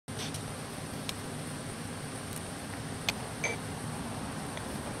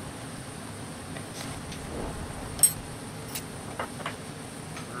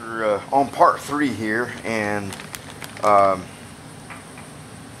part 3 here, and going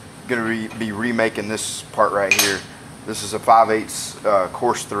to be remaking this part right here. This is a 5/8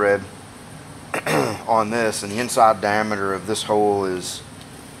 coarse thread on this, and the inside diameter of this hole is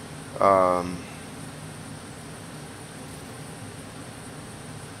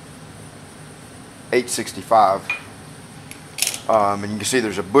 865, and you can see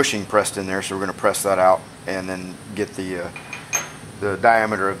there's a bushing pressed in there, so we're going to press that out and then get the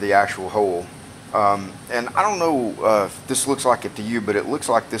diameter of the actual hole. And I don't know if this looks like it to you, but it looks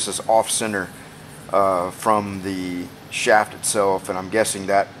like this is off center from the shaft itself, and I'm guessing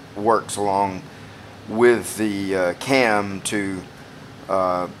that works along with the cam to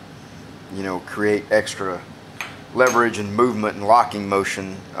you know, create extra leverage and movement and locking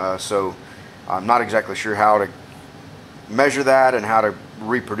motion. So I'm not exactly sure how to measure that and how to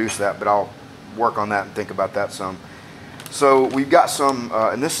reproduce that, but I'll work on that and think about that some. So we've got some,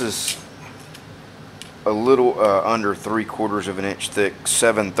 and this is a little under 3/4 of an inch thick,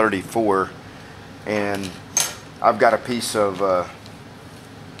 734, and I've got a piece of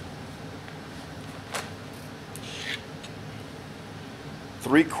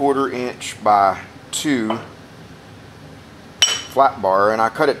 3/4 inch by 2 flat bar, and I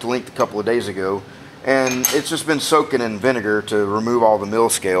cut it to length a couple of days ago, and it's just been soaking in vinegar to remove all the mill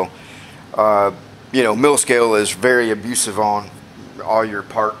scale. You know, mill scale is very abusive on all your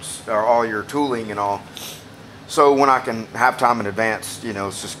parts or all your tooling and all. So when I can have time in advance, you know,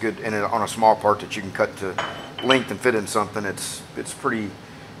 it's just good. And on a small part that you can cut to length and fit in something, it's pretty,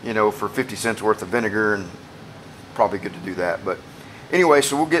 you know, for 50 cents worth of vinegar, and probably good to do that. But anyway,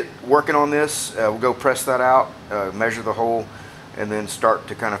 so we'll get working on this. We'll go press that out, measure the hole, and then start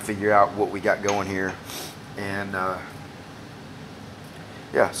to kind of figure out what we got going here. And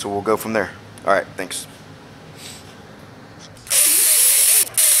yeah, so we'll go from there. All right, thanks.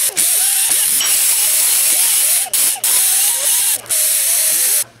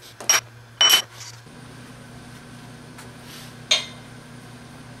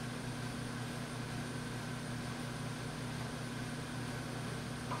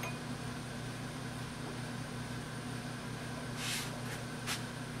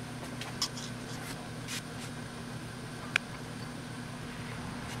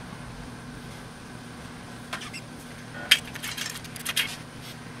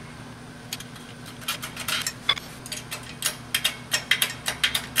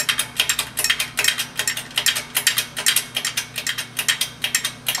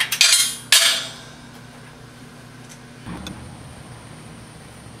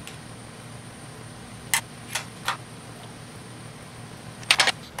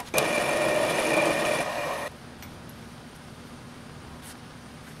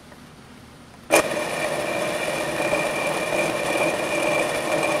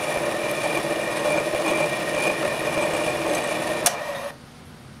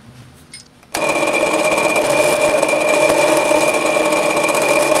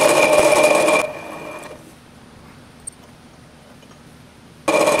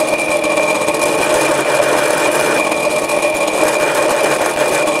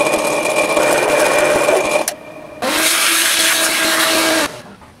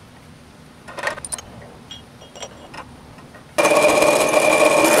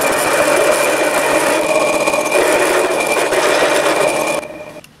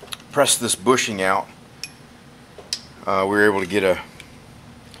 Press this bushing out. We were able to get a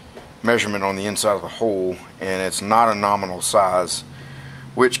measurement on the inside of the hole, and it's not a nominal size,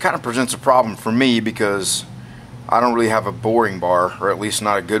 which kind of presents a problem for me because I don't really have a boring bar, or at least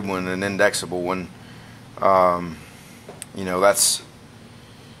not a good one, an indexable one. You know, that's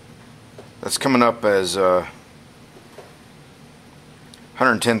coming up as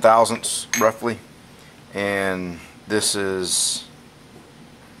 110 thousandths roughly, and this is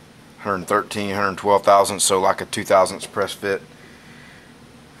 113, 112 thousandths, so like a 2 thousandths press fit.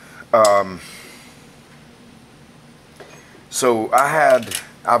 So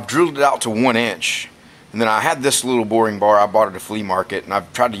I've drilled it out to 1 inch, and then I had this little boring bar. I bought it at a flea market, and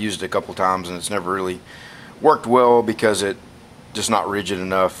I've tried to use it a couple times, and it's never really worked well because it's just not rigid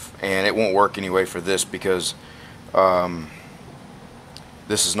enough, and it won't work anyway for this because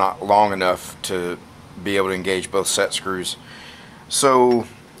this is not long enough to be able to engage both set screws. So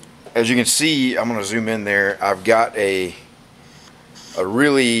as you can see, I'm going to zoom in there. I've got a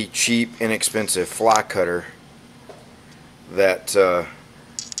really cheap, inexpensive fly cutter that I've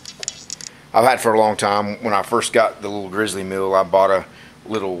had for a long time. When I first got the little grizzly mill, I bought a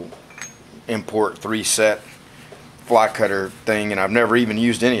little import 3-set fly cutter thing, and I've never even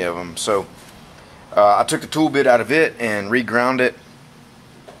used any of them. So I took the tool bit out of it and reground it,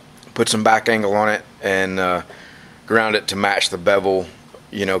 put some back angle on it, and ground it to match the bevel,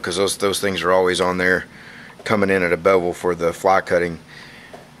 you know, because those things are always on there coming in at a bevel for the fly cutting.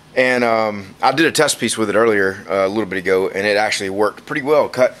 And I did a test piece with it earlier a little bit ago, and it actually worked pretty well,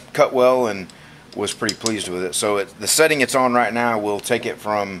 cut well, and was pretty pleased with it. So the setting it's on right now will take it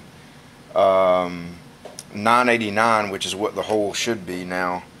from 989, which is what the hole should be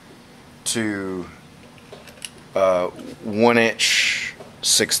now, to 1 inch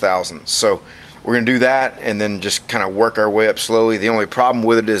 6/1000. So we're going to do that and then just kind of work our way up slowly. The only problem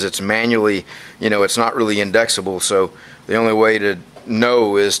with it is it's manually, you know, it's not really indexable, so the only way to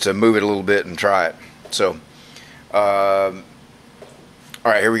know is to move it a little bit and try it. So all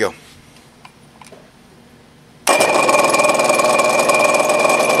right, here we go.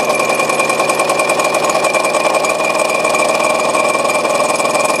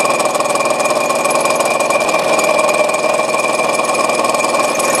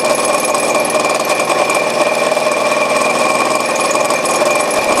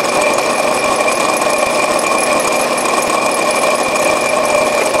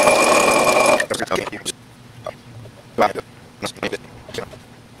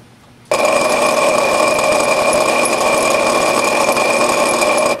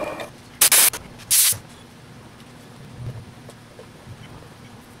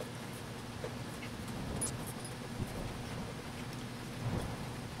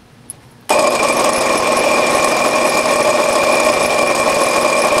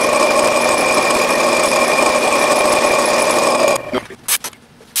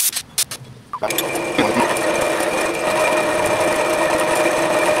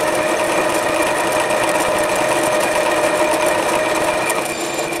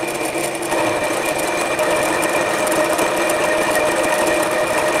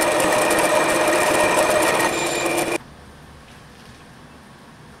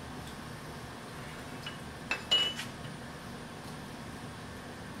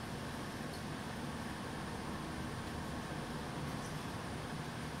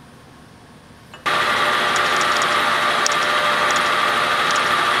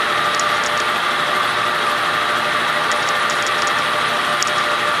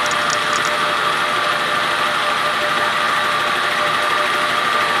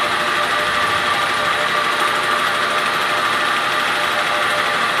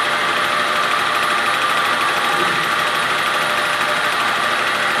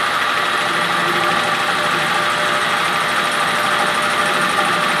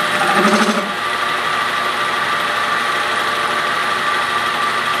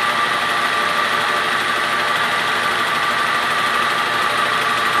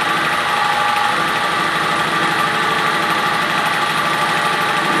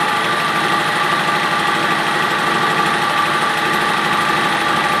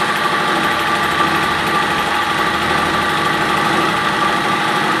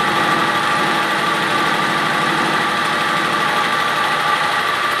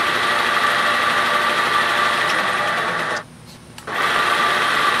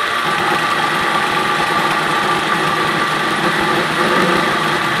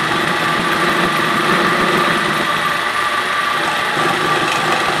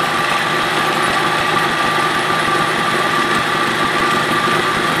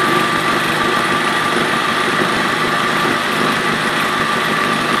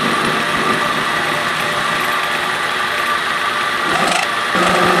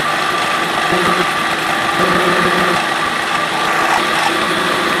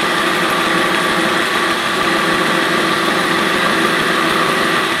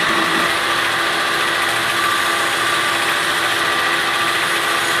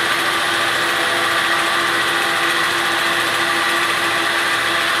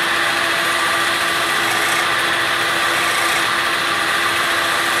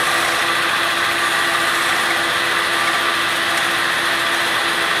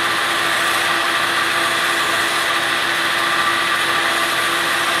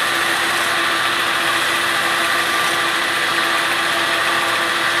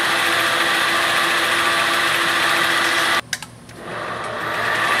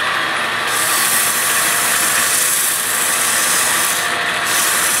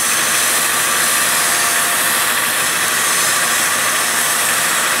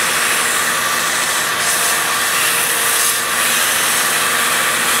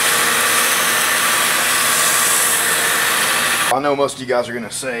 I know most of you guys are going to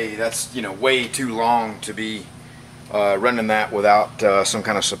say that's, you know, way too long to be running that without some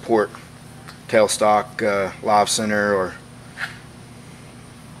kind of support, tailstock, live center, or...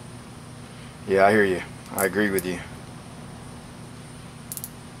 Yeah, I hear you. I agree with you.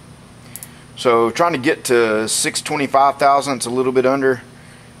 So trying to get to 625 thousandths, a little bit under.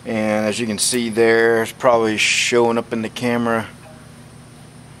 And as you can see there, it's probably showing up in the camera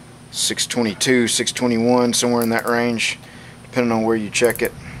 622, 621, somewhere in that range, depending on where you check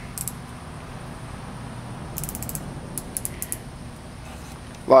it.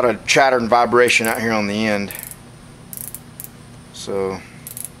 A lot of chatter and vibration out here on the end. So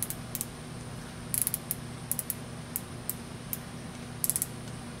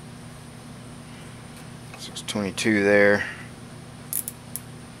 .22 there.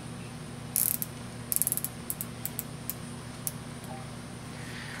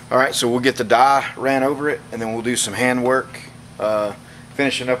 Alright, so we'll get the die ran over it, and then we'll do some hand work,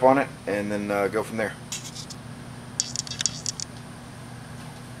 finishing up on it, and then go from there.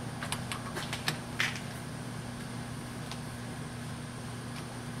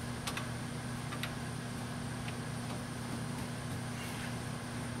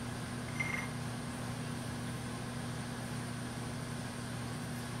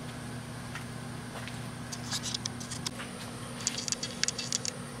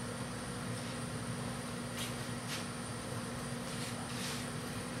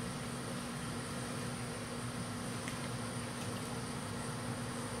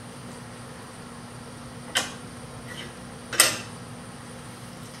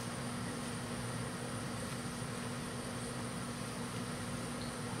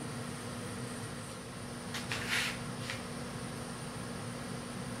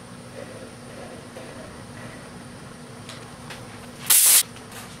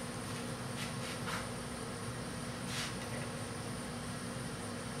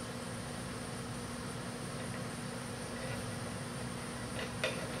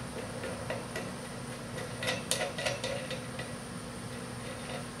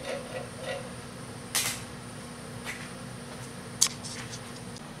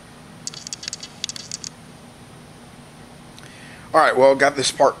 Alright, well, got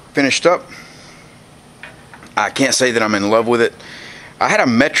this part finished up. I can't say that I'm in love with it. I had a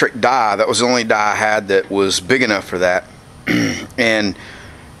metric die. That was the only die I had that was big enough for that. And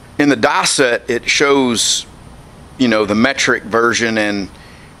in the die set, it shows, you know, the metric version and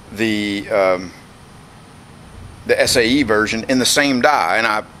the SAE version in the same die. And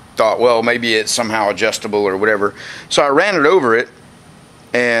I thought, well, maybe it's somehow adjustable or whatever. So I ran it over it,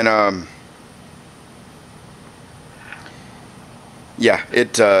 and yeah,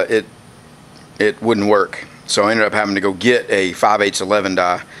 it wouldn't work. So I ended up having to go get a 5/8 11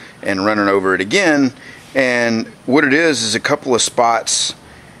 die and running over it again. And what it is a couple of spots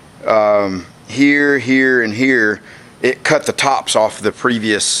here, here, and here. It cut the tops off the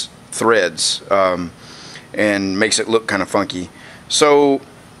previous threads and makes it look kind of funky. So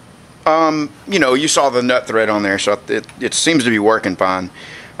you know, you saw the nut thread on there, so it seems to be working fine.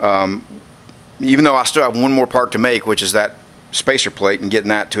 Even though I still have one more part to make, which is that spacer plate, and getting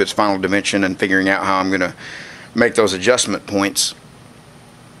that to its final dimension and figuring out how I'm going to make those adjustment points.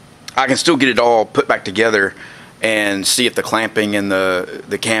 I can still get it all put back together and see if the clamping and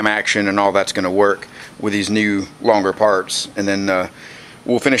the cam action and all that's going to work with these new longer parts. And then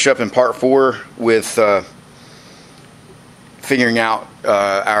we'll finish up in part 4 with figuring out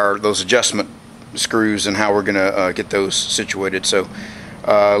those adjustment screws and how we're going to get those situated. So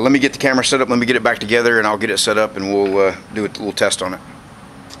let me get the camera set up, let me get it back together, and I'll get it set up, and we'll do a little test on it.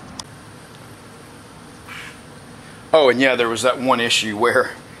 Oh, and yeah, there was that one issue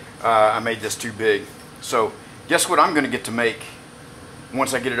where I made this too big. So guess what I'm going to get to make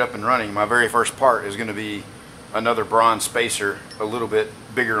once I get it up and running? My very first part is going to be another bronze spacer, a little bit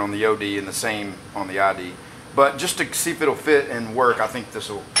bigger on the OD and the same on the ID. But just to see if it'll fit and work, I think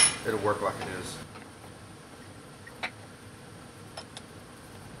it'll work like it is.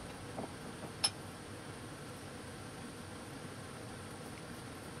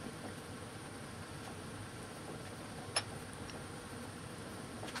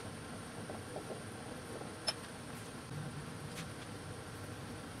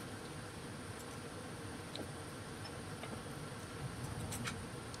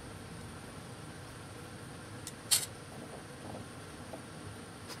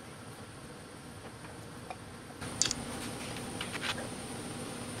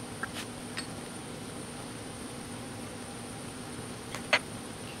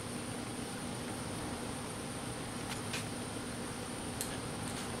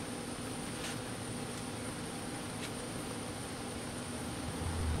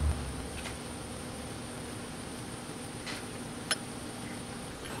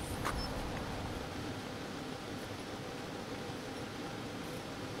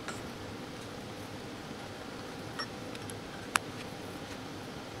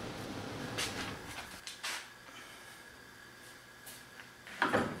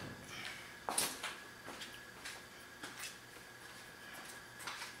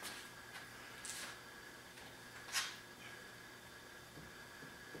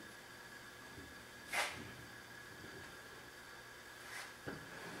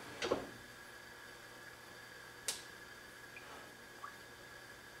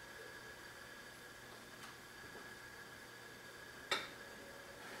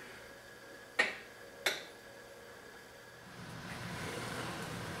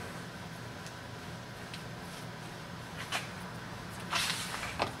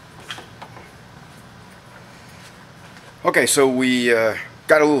 Okay, so we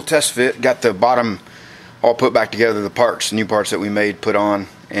got a little test fit, got the bottom all put back together, the parts, new parts that we made, put on,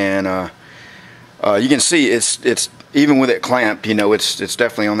 and you can see it's even with it clamped, you know, it's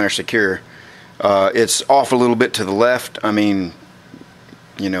definitely on there secure. It's off a little bit to the left. I mean,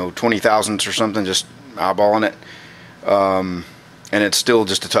 you know, 20 thousandths or something, just eyeballing it, and it's still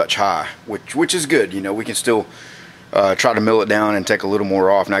just a touch high, which is good. You know, we can still try to mill it down and take a little more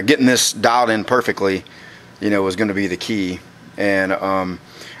off. Now, getting this dialed in perfectly, you know, is going to be the key. And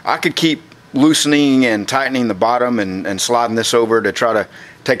I could keep loosening and tightening the bottom and sliding this over to try to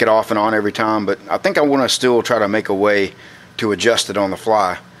take it off and on every time, but I think I want to still try to make a way to adjust it on the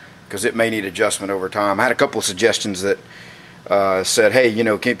fly, because it may need adjustment over time. I had a couple of suggestions that said, hey, you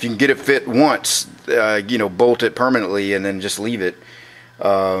know, if you can get it fit once, you know, bolt it permanently and then just leave it.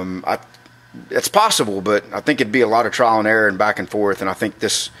 It's possible, but I think it'd be a lot of trial and error and back and forth, and I think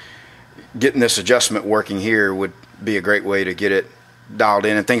getting this adjustment working here would be a great way to get it dialed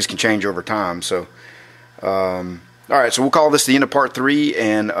in, and things can change over time. So all right, so we'll call this the end of part 3,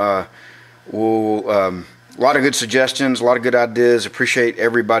 and we'll a lot of good suggestions, a lot of good ideas. Appreciate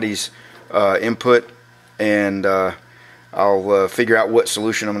everybody's input, and I'll figure out what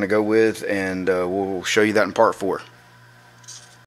solution I'm going to go with, and we'll show you that in part 4.